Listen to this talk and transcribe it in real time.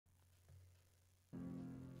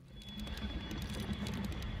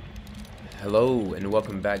Hello and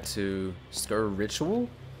welcome back to Sker Ritual.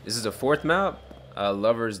 This is the fourth map,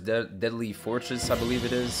 Lover's Deadly Fortress, I believe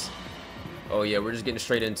it is. Oh yeah, we're just getting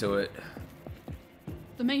straight into it.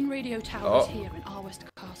 The main radio tower is here in Arwest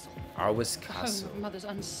Castle. Arwest Castle. The home of Mother's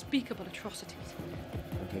unspeakable atrocities.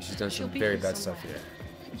 Okay, she's done some very bad stuff here.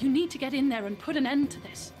 You need to get in there and put an end to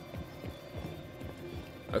this.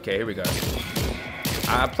 Okay, here we go.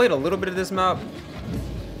 I played a little bit of this map,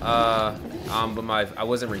 but I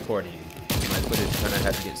wasn't recording. My footage kind of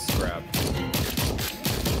had to get scrapped.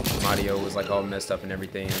 My audio was like all messed up and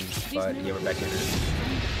everything, but yeah, we're back in it.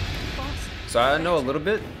 So I know a little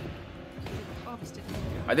bit.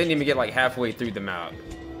 I didn't even get like halfway through the map.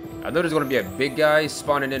 I know there's gonna be a big guy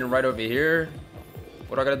spawning in right over here.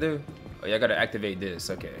 What do I gotta do? Oh yeah, I gotta activate this.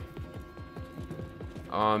 Okay.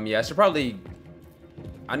 Yeah, I should probably.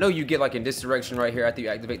 I know you get like in this direction right here. After you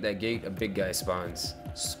activate that gate, a big guy spawns.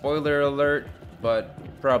 Spoiler alert, but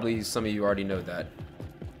probably some of you already know that.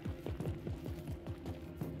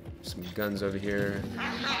 Some guns over here.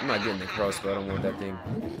 I'm not getting the crossbow. I don't want that thing.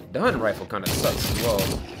 The hunting rifle kind of sucks as well.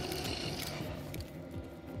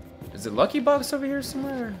 Is it Lucky Box over here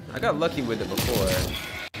somewhere? I got lucky with it before.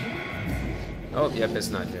 Oh, yep, it's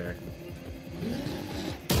not here.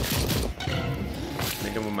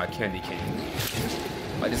 I'm doing with my candy cane.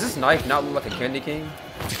 Like, does this knife not look like a candy cane?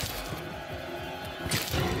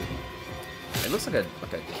 It looks like a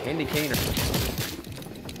candy cane or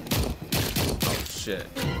oh shit.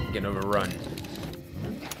 I'm getting overrun.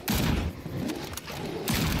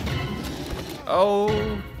 Oh.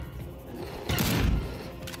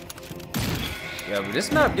 Yeah, but this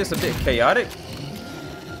map gets a bit chaotic.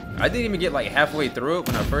 I didn't even get like halfway through it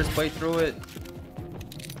when I first played through it.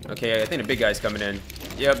 Okay, I think the big guy's coming in.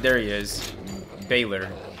 Yep, there he is. Baylor.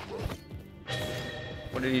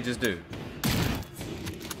 What did he just do?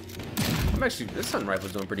 I'm actually, this hunting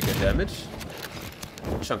rifle's doing pretty good damage.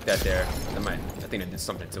 Chunk that there. I think I did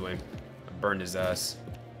something to him. I burned his ass.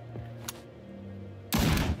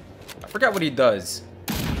 I forgot what he does.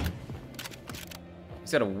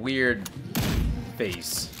 He's got a weird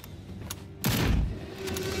face.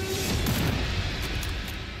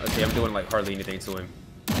 Okay, I'm doing like hardly anything to him.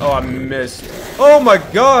 Oh, I missed. Oh my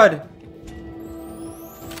god!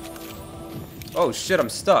 Oh shit, I'm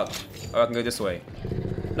stuck. Oh, I can go this way.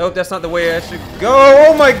 Nope, that's not the way I should go.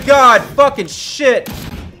 Oh my god! Fucking shit!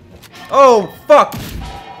 Oh, fuck!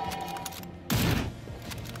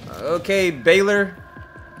 Okay, Baylor.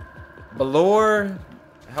 Balor.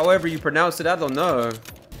 However you pronounce it, I don't know.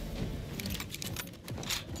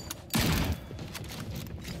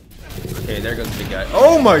 Okay, there goes the big guy.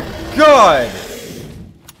 Oh my god!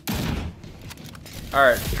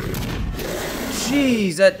 Alright.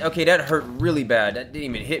 Jeez, that hurt really bad. That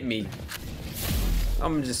didn't even hit me.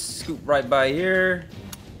 I'm gonna just scoop right by here.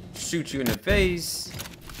 Shoot you in the face.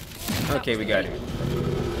 Okay, we got him.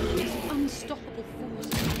 This unstoppable force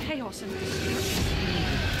of chaos and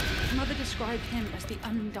destruction. Mother described him as the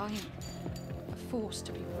Undying. A force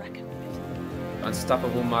to be reckoned with.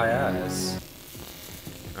 Unstoppable my ass.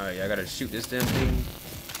 Alright, I gotta shoot this damn thing.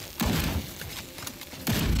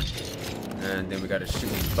 And then we gotta shoot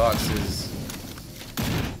these boxes.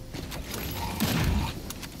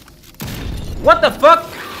 What the fuck?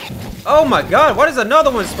 Oh my god, why does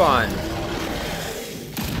another one spawn?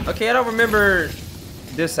 Okay, I don't remember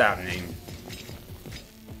this happening.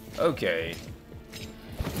 Okay.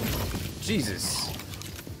 Jesus.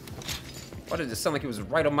 Why did it sound like it was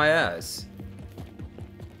right on my ass?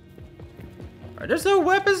 There's no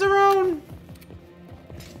weapons around?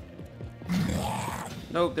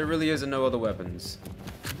 Nope, there really isn't no other weapons.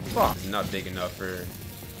 Fuck. It's not big enough for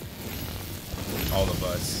all of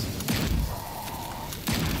us.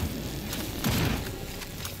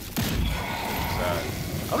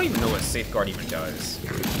 I don't even know what safeguard even does.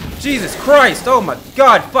 Jesus Christ! Oh my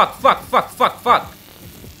god! Fuck, fuck, fuck, fuck, fuck!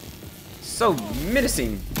 So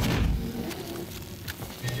menacing.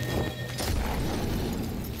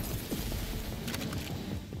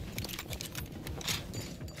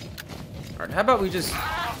 Alright, how about we just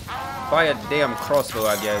buy a damn crossbow,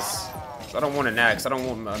 I guess. I don't want an axe. I don't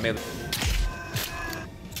want a melee.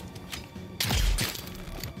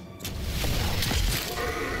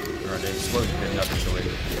 Alright, they exploded did nothing to it.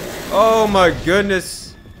 Oh my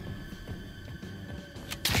goodness.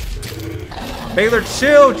 Baylor,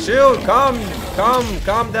 chill, calm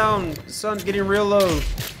down. The sun's getting real low.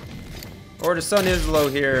 Or the sun is low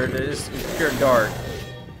here. It's pure dark.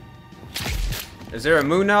 Is there a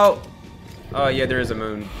moon out? Oh yeah, there is a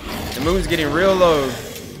moon. The moon's getting real low.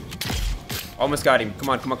 Almost got him. Come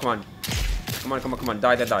on.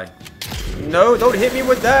 Die. No, don't hit me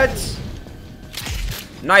with that.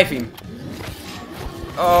 Knife him.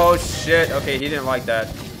 Oh shit. Okay, he didn't like that.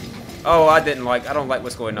 Oh, I don't like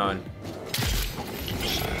what's going on.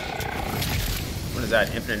 What is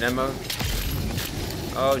that? Infinite ammo?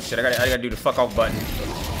 Oh shit, I gotta do the fuck off button.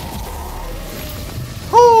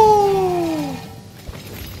 Woo!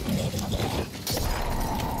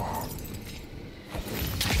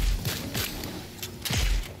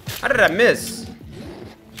 How did I miss?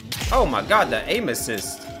 Oh my god, the aim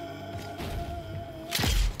assist.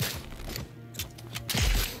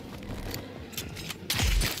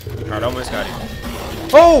 Alright, almost got him.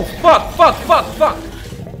 Oh, fuck.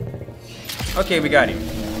 Okay, we got him.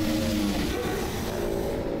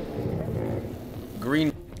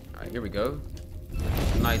 Green. Alright, here we go.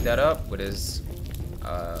 Light that up with his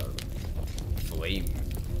flame.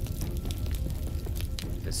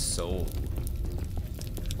 His soul.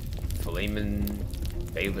 Flamin'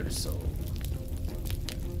 Baylor soul.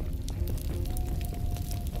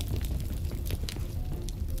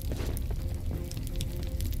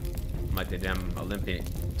 I'm like the damn Olympic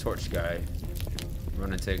torch guy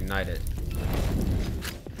running to ignite it.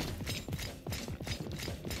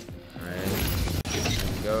 Alright, here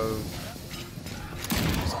we go.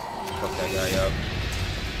 Fuck that guy up.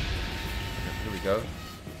 Here we go.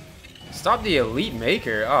 Stop the elite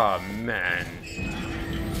maker. Oh man.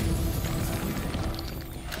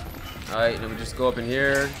 Alright, then we just go up in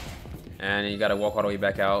here, and you gotta walk all the way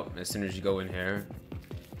back out as soon as you go in here.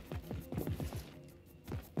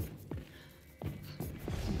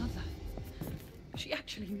 Mother, she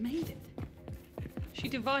actually made it. She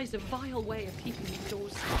devised a vile way of keeping the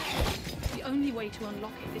doors sealed. The only way to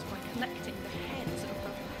unlock it is by collecting the heads of her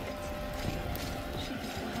puppets. She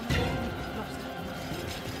lost her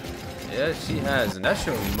mother. Yeah, she has, and that's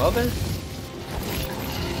your mother?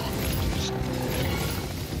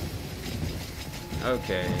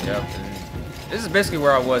 Okay, yep. And this is basically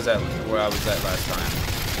where I was at last time.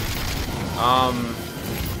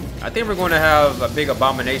 I think we're going to have a big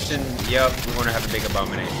abomination. Yep, we're going to have a big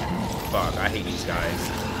abomination. Fuck, I hate these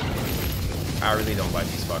guys. I really don't like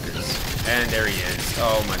these fuckers. And there he is.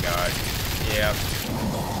 Oh my god. Yep.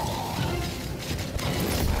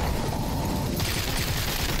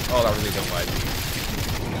 Oh, I really don't like him.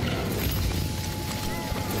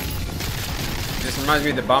 This reminds me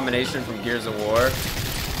of the Abomination from Gears of War.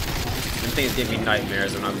 Them things gave me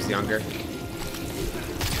nightmares when I was younger.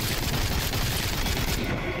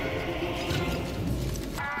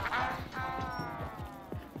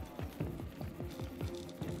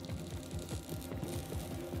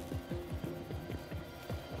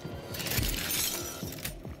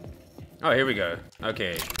 Oh, here we go.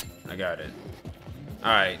 Okay, I got it.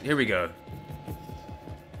 Alright, here we go.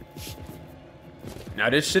 Now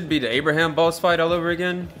this should be the Abraham boss fight all over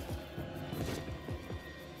again.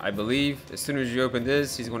 I believe. As soon as you open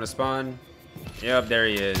this, he's gonna spawn. Yep, there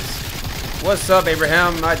he is. What's up,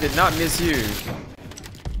 Abraham? I did not miss you.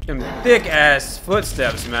 Them thick ass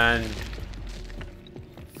footsteps, man.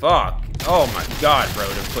 Fuck. Oh my god, bro,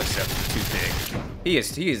 the footsteps are too big.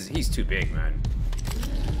 He's too big, man.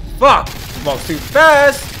 Fuck! You walk too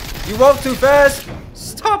fast! You walk too fast!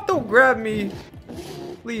 Stop, don't grab me.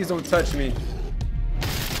 Please don't touch me.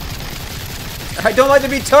 I don't like to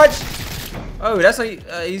be touched! Oh, that's how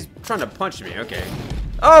he's trying to punch me, okay.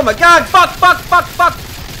 Oh my god! Fuck!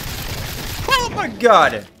 Oh my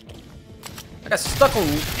god! I got stuck on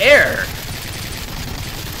air!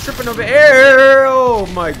 Tripping over air! Oh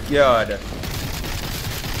my god.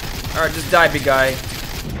 Alright, just die, big guy.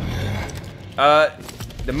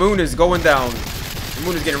 The moon is going down. The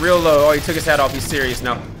moon is getting real low. Oh, he took his hat off. He's serious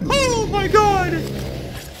now. Oh my god!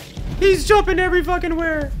 He's jumping every fucking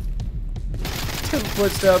where. 10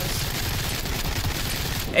 footsteps.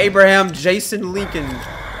 Abraham Jason Lincoln.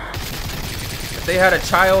 If they had a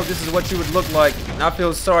child, this is what you would look like. And I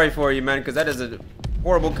feel sorry for you, man, because that is a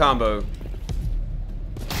horrible combo.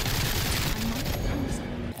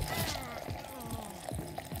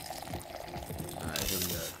 Alright, here we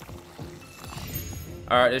go.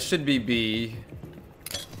 Alright, it should be B.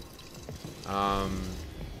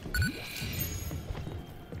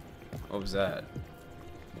 What was that?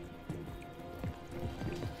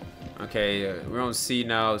 Okay, we're on C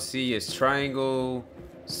now. C is triangle,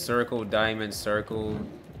 circle, diamond, circle.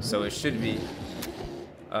 So it should be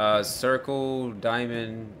circle,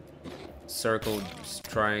 diamond, circle,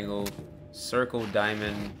 triangle, circle,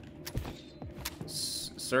 diamond,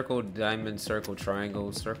 circle, diamond, circle,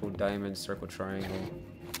 triangle, circle, diamond, circle, triangle,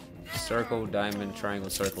 circle, diamond, triangle,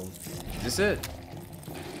 circle. Is this it?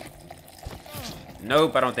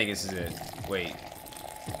 Nope, I don't think this is it. Wait.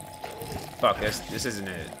 Fuck, this isn't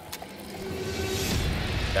it.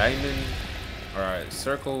 Diamond, Alright,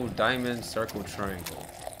 circle, diamond, circle, triangle.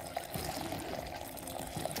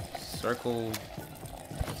 Circle.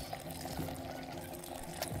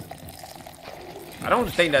 I don't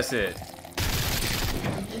think that's it.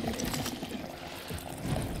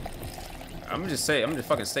 I'm just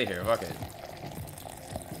fucking stay here. Fuck it.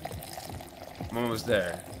 I'm almost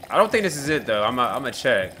there. I don't think this is it though. I'm gonna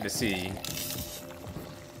check to see.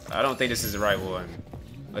 I don't think this is the right one.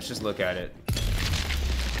 Let's just look at it.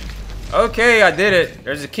 Okay, I did it.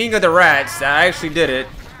 There's a king of the rats. I actually did it.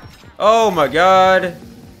 Oh my god.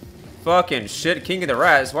 Fucking shit, king of the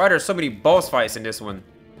rats. Why are there so many boss fights in this one?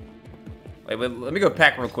 Wait, let me go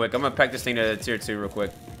pack real quick. I'm gonna pack this thing to tier 2 real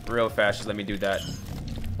quick. Real fast, just let me do that.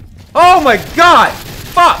 Oh my god!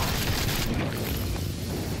 Fuck!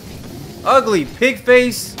 Ugly pig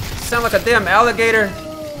face. Sound like a damn alligator.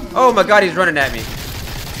 Oh my god, he's running at me.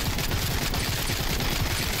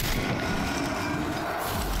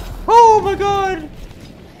 Oh my god!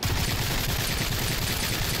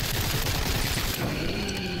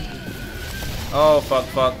 Oh fuck,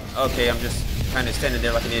 fuck. Okay, I'm just kind of standing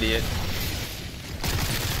there like an idiot.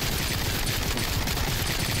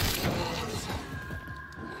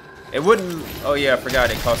 It wouldn't. Oh yeah, I forgot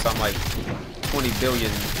it cost something like 20 billion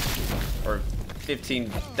or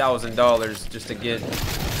 $15,000 just to get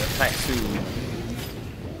the pack 2.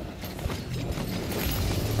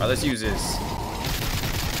 Alright, let's use this.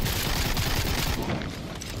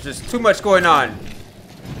 There's just too much going on.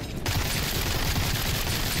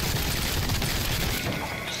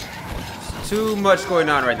 There's too much going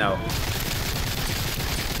on right now.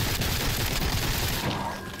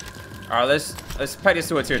 Alright, let's pack this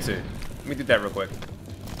to a tier 2. Let me do that real quick.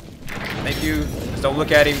 Thank you. Just don't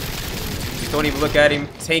look at him. Just don't even look at him.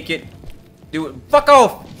 Take it. Do it. Fuck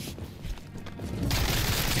off!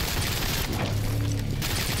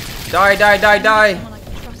 Die, die, die, die! Someone I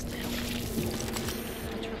can trust now.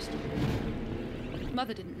 I trust her.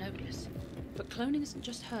 Mother didn't notice, but cloning isn't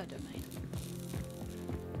just her domain.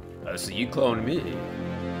 Oh, so you cloned me.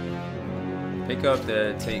 Pick up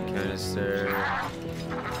the tank canister.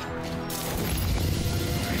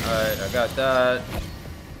 Alright, I got that.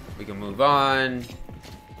 We can move on.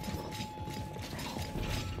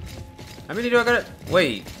 How many do I got?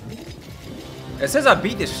 Wait. It says I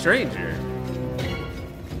beat this stranger.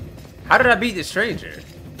 How did I beat this stranger?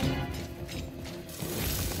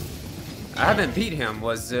 I haven't beat him.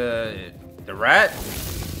 Was the rat?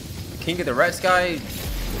 King of the Rats guy?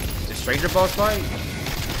 The stranger boss fight?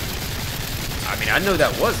 I mean, I know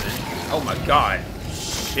that wasn't. Oh my god.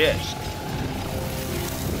 Shit.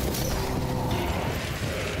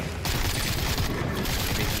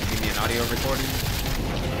 Give me an audio recording.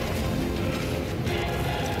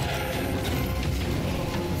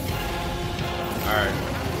 Alright.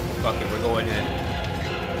 Fuck it, we're going in.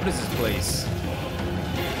 What is this place?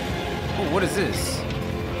 Oh, what is this?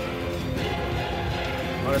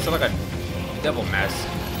 Oh, it's like a devil mask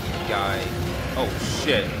guy. Oh,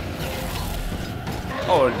 shit.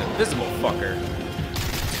 Oh, an invisible fucker.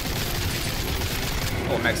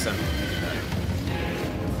 Oh, Maxim.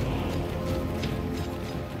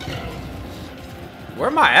 Where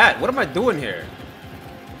am I at? What am I doing here?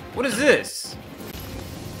 What is this?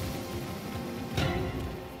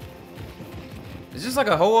 Is this like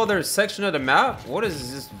a whole other section of the map? What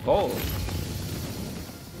is this vault?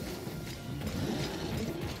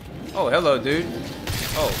 Oh, hello, dude.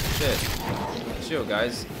 Oh, shit. Chill,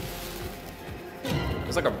 guys.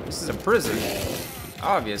 It's like this is a prison.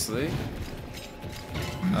 Obviously. Kill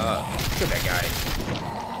that guy.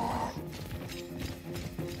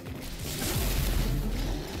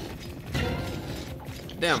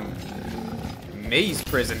 Damn. Maze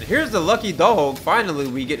prison. Here's the lucky dog. Finally,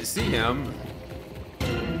 we get to see him.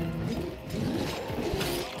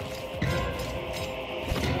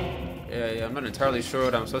 Yeah, I'm not entirely sure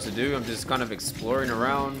what I'm supposed to do. I'm just kind of exploring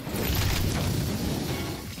around.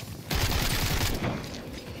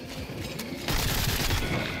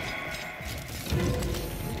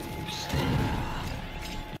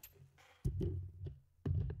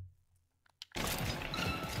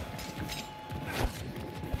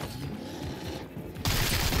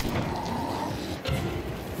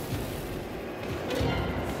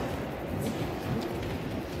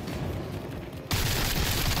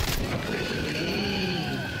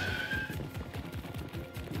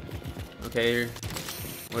 Okay,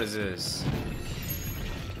 what is this?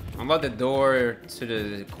 Unlock the door to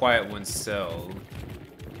the Quiet One's cell.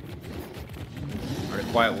 Or the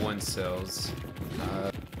Quiet One cells.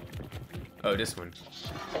 Oh, this one.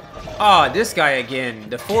 Ah, this guy again.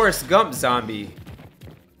 The Forrest Gump zombie.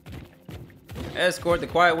 Escort the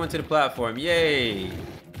Quiet One to the platform. Yay.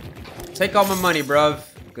 Take all my money, bruv.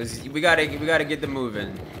 Cause we gotta get them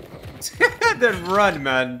moving. Then run,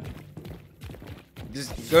 man.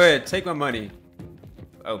 Just go ahead, take my money.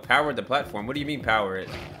 Oh, power the platform. What do you mean power it?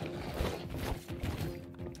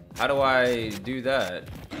 How do I do that?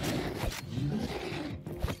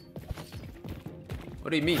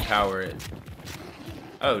 What do you mean power it?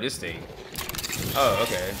 Oh, this thing. Oh,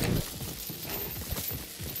 okay.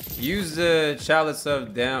 Use the chalice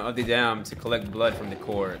of the dam to collect blood from the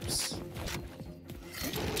corpse.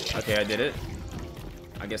 Okay, I did it.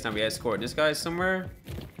 I guess now we escort this guy somewhere.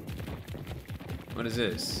 What is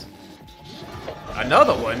this?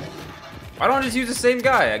 Another one? Why don't I just use the same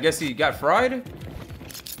guy? I guess he got fried?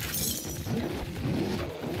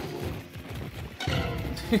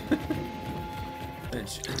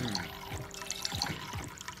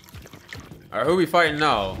 Alright, who are we fighting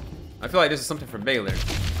now? I feel like this is something for Baylor.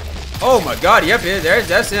 Oh my god, yep,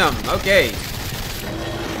 that's him. Okay.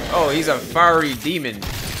 Oh, he's a fiery demon.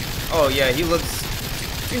 Oh yeah, he looks...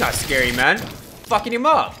 He's not scary, man. Fucking him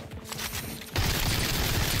up.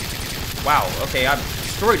 Wow, okay, I've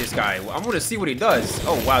destroyed this guy. I'm gonna see what he does.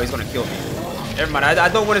 Oh wow, he's gonna kill me. Never mind, I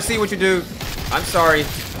don't want to see what you do. I'm sorry.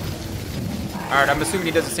 Alright, I'm assuming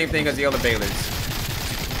he does the same thing as the other Baylors.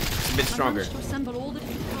 It's a bit stronger.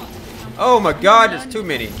 Oh my god, there's too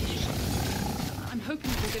many. I'm hoping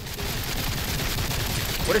we'll get through.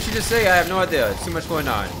 What did she just say? I have no idea. There's too much going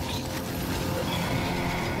on.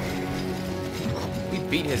 We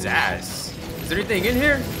beat his ass. Is there anything in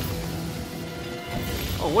here?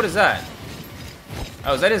 Oh, what is that?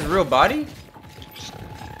 Oh, is that his real body? I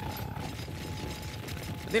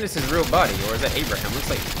think it's his real body, or is that Abraham? Looks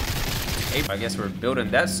like Abraham. I guess we're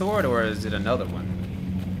building that sword, or is it another one?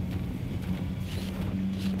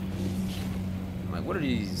 I'm like, what are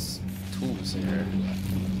these tools here?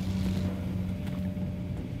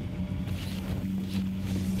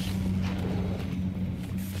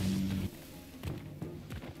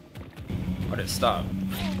 Why did it stop?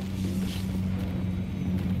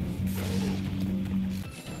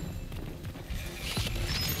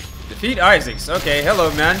 Defeat Isaacs. Okay,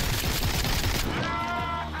 hello, man.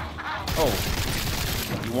 Oh.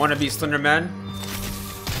 You want to be Slender Man?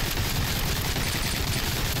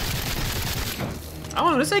 I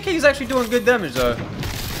don't know. This AK is actually doing good damage, though. I'm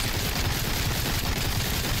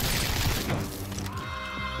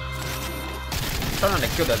trying not to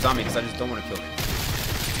kill that zombie because I just don't want to kill him.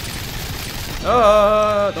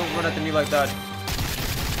 Don't run after me like that.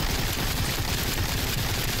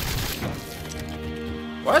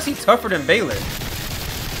 Why is he tougher than Baylor?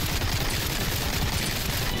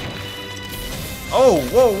 Oh,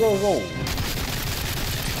 whoa, whoa, whoa.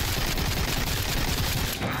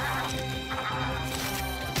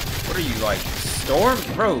 What are you, like, Storm?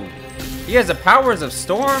 Bro, he has the powers of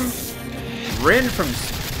Storm, Rin from,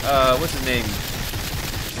 what's his name?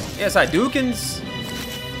 Yes, Hadoukens.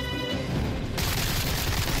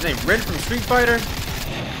 His name Rin from Street Fighter.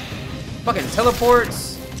 Fucking teleports.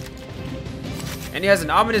 And he has an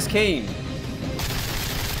ominous cane.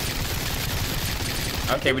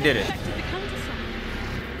 Okay, we did it. It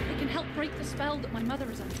can help break the spell that my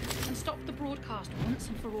mother is under and stop the broadcast once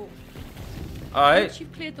and for all. Alright. Once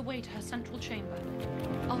you've cleared the way to her central chamber,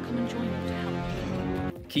 I'll come and join you to help.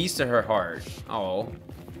 Keys to her heart. Oh.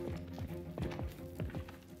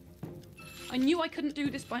 I knew I couldn't do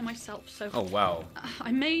this by myself, so... Oh, wow.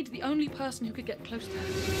 I made the only person who could get close to her.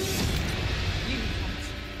 You,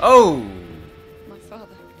 Thomas. Oh! My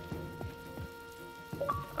father.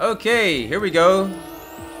 Okay, here we go.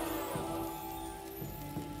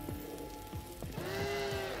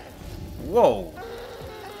 Whoa.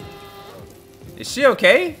 Is she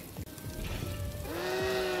okay?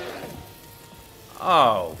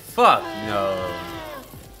 Oh, fuck no.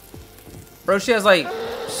 Bro, she has like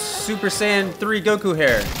Super Saiyan 3 Goku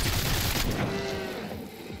hair.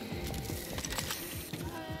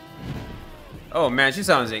 Oh man, she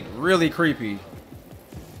sounds like really creepy.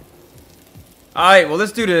 Alright, well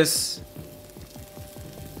let's do this.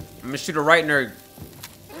 I'm gonna shoot her right in her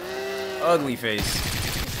ugly face.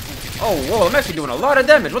 Oh, whoa, I'm actually doing a lot of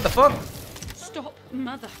damage. What the fuck? Stop,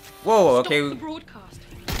 mother. Whoa, okay. Stop the broadcast.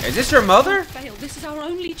 Is this your mother? Fail. This is our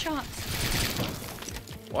only chance.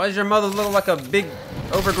 Why does your mother look like a big,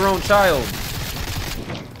 overgrown child?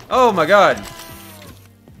 Oh my god.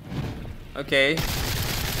 Okay.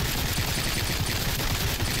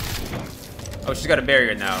 Oh, she's got a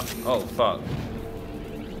barrier now. Oh, fuck.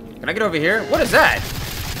 Can I get over here? What is that?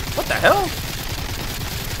 What the hell?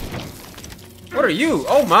 What are you?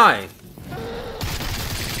 Oh my.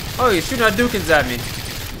 Oh, you're shooting Hadoukens at me.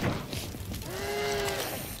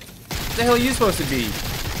 What the hell are you supposed to be?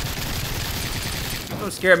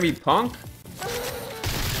 Don't scare me, punk.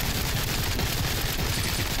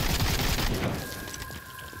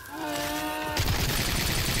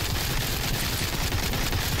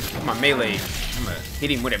 My melee. I'm gonna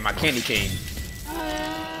hit him with it, my candy cane.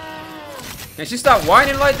 Can she stop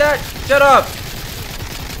whining like that? Shut up!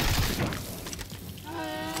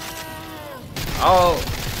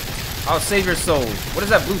 I'll save your soul. What is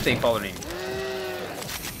that blue thing following?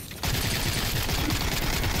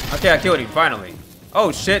 Okay, I killed him, finally.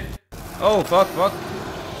 Oh, shit. Oh, fuck.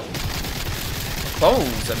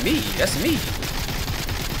 Clones of me. That's me.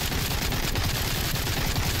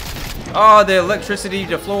 Oh, the electricity,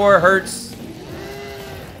 the floor hurts.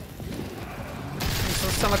 You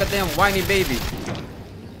sound like a damn whiny baby.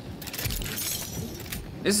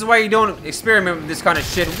 This is why you don't experiment with this kind of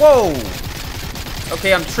shit. Whoa!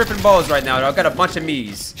 Okay, I'm tripping balls right now. I've got a bunch of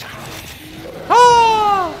me's.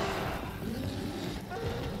 Oh!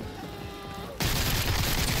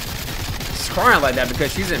 She's crying like that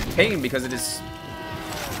because she's in pain because of this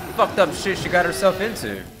fucked up shit she got herself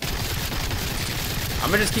into. I'm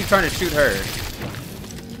gonna just keep trying to shoot her.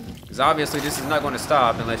 Because obviously this is not going to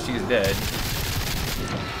stop unless she's dead.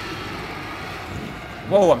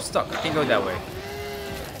 Whoa, I'm stuck. I can't go that way.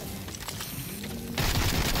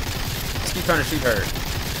 Keep trying to shoot her.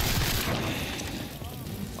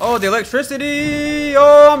 Oh, the electricity!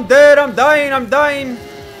 Oh, I'm dead. I'm dying.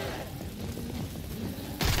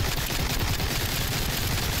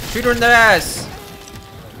 Shoot her in the ass.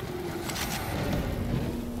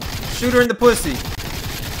 Shoot her in the pussy.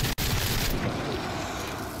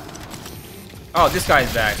 Oh, this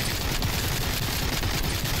guy's back.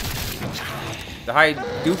 The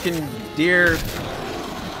Hadouken deer.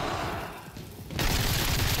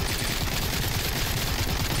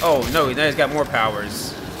 Oh no, now he's got more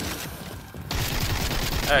powers.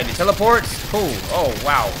 Alright, he teleports? Cool. Oh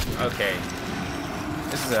wow. Okay.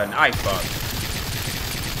 This is an eye fuck.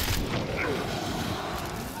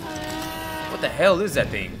 What the hell is that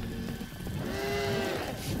thing?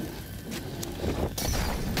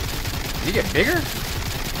 Did he get bigger?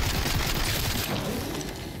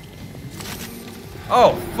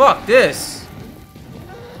 Oh, fuck this.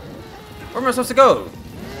 Where am I supposed to go?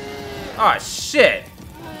 Ah, shit.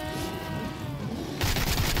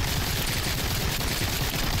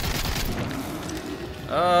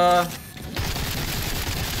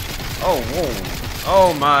 Oh, whoa.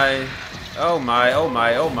 Oh my. Oh my, oh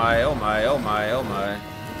my, oh my, oh my, oh my, oh my.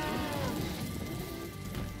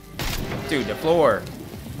 Dude, the floor.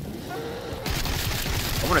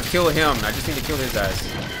 I want to kill him. I just need to kill his ass.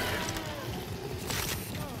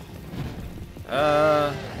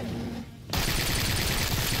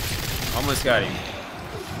 Almost got him.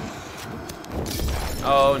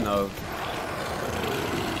 Oh no.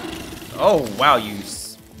 Oh wow, you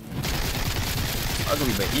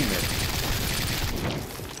ugly behemoth.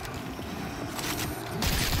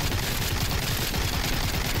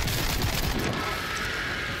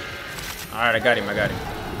 Alright, I got him.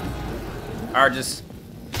 Alright, just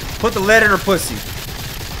put the lead in her pussy.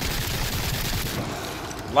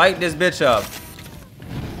 Light this bitch up.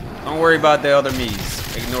 Don't worry about the other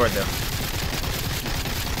me's. Ignore them.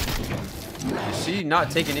 Is she not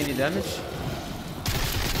taking any damage?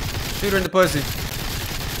 Shoot her in the pussy.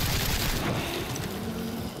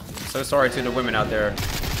 So sorry to the women out there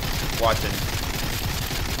watching.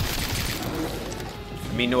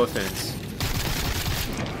 I mean, no offense.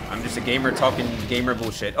 I'm just a gamer talking gamer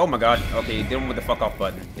bullshit. Oh my god. Okay, hit him with the fuck off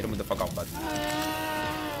button. Hit him with the fuck off button.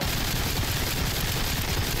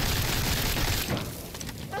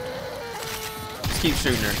 Just keep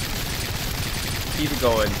shooting her. Keep it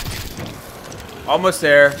going. Almost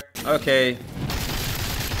there. Okay.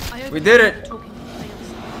 We did it. A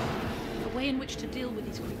way in which to deal with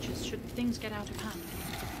these creatures should things get out of hand.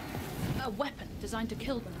 A weapon designed to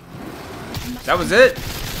kill them. That was it?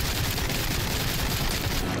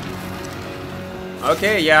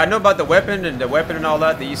 Okay, yeah, I know about the weapon and all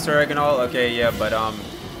that, the Easter egg and all. Okay, yeah, but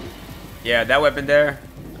yeah, that weapon there,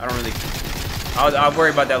 I don't really. I'll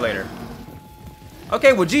worry about that later.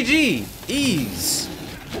 Okay, well, GG, ease.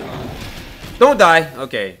 Don't die.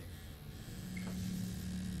 Okay.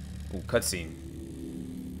 Ooh, cutscene.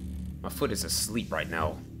 My foot is asleep right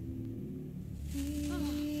now.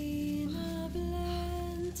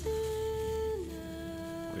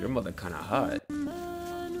 Oh, your mother kind of hot.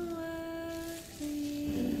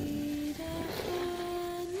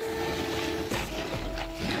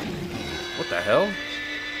 What the hell?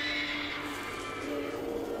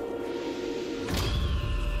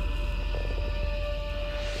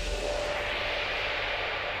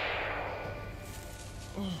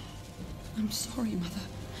 I'm sorry, Mother.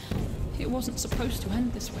 It wasn't supposed to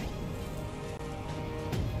end this way.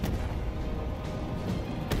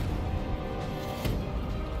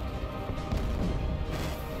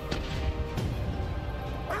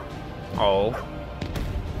 Oh.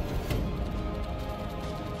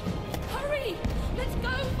 Hurry! Let's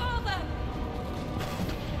go, Father!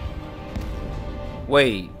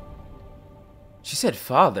 Wait. She said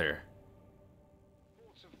father.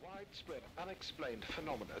 Reports of widespread unexplained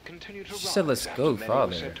phenomena continue to She rise said, "Let's after go, many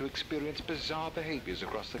Father." were said to experience bizarre behaviors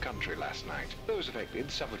across the country last night. Those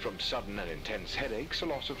affected suffered from sudden and intense headaches, a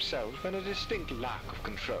loss of self, and a distinct lack of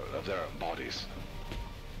control of their own bodies.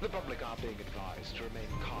 The public are being advised to remain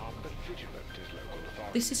calm but vigilant as local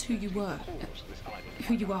authorities. This is who you were. Cause this island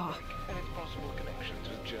Who you are. and its possible connections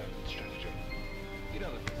with German stratagem. In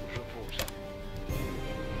other news reports.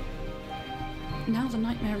 Now the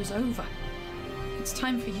nightmare is over. It's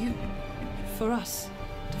time for you, for us,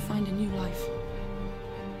 to find a new life.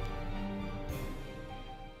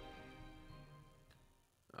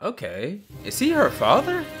 Okay. Is he her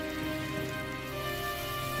father?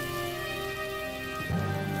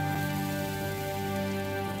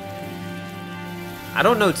 I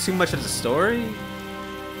don't know too much of the story.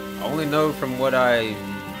 I only know from what I've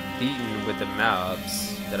beaten with the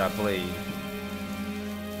maps that I played.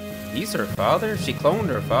 He's her father? She cloned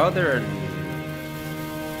her father and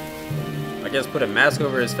I guess put a mask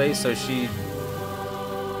over his face so she...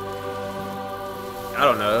 I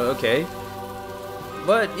don't know, okay.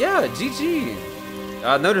 But yeah, GG.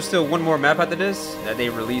 I know there's still one more map after this that they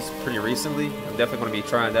released pretty recently. I'm definitely going to be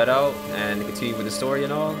trying that out and continue with the story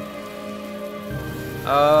and all.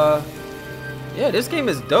 Yeah, this game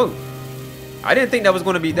is dope. I didn't think that was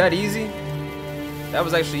going to be that easy. That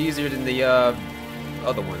was actually easier than the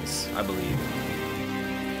other ones, I believe.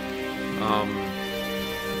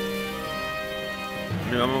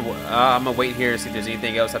 I'm gonna wait here to see if there's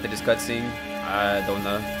anything else after this cutscene. I don't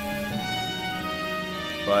know.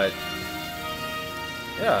 But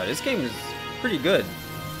yeah, this game is pretty good.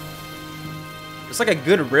 It's like a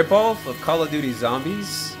good ripoff of Call of Duty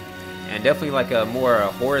Zombies. And definitely like a more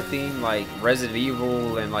horror theme, like Resident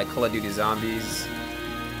Evil and like Call of Duty Zombies.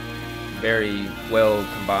 Very well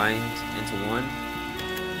combined into one.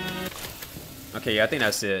 Okay, yeah, I think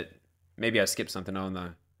that's it. Maybe I skipped something on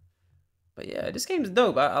though. But yeah, this game's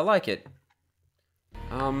dope. I like it.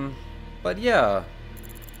 But yeah.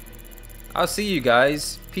 I'll see you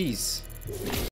guys. Peace.